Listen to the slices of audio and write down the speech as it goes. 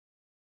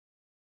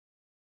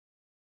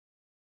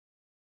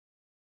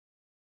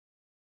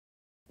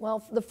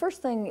Well, the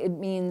first thing it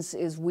means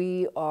is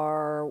we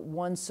are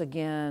once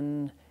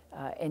again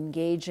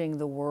engaging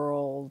the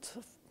world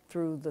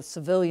through the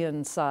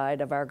civilian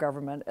side of our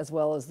government as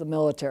well as the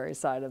military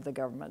side of the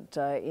government.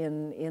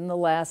 In the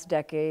last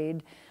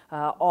decade,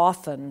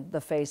 often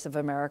the face of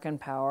American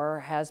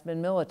power has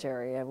been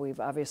military. We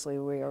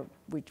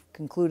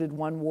concluded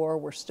one war,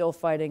 we're still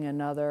fighting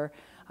another.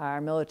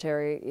 Our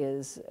military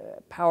is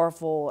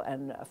powerful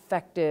and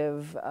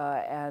effective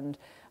and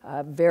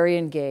very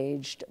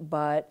engaged,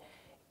 but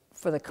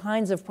for the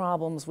kinds of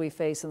problems we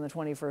face in the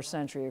 21st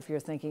century, if you're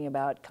thinking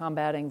about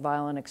combating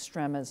violent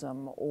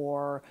extremism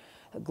or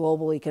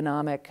global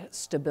economic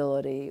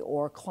stability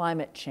or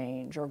climate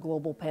change or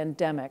global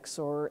pandemics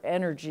or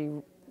energy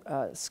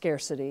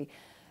scarcity,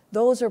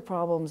 those are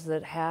problems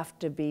that have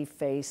to be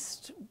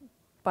faced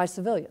by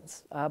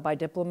civilians, by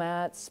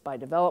diplomats, by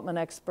development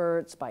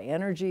experts, by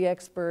energy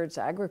experts,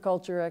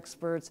 agriculture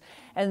experts.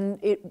 And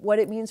what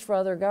it means for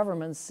other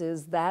governments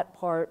is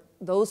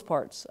those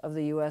parts of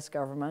the U.S.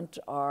 government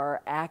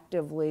are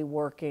actively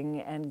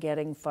working and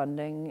getting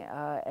funding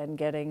and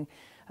getting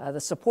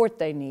the support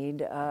they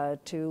need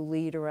to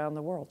lead around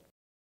the world.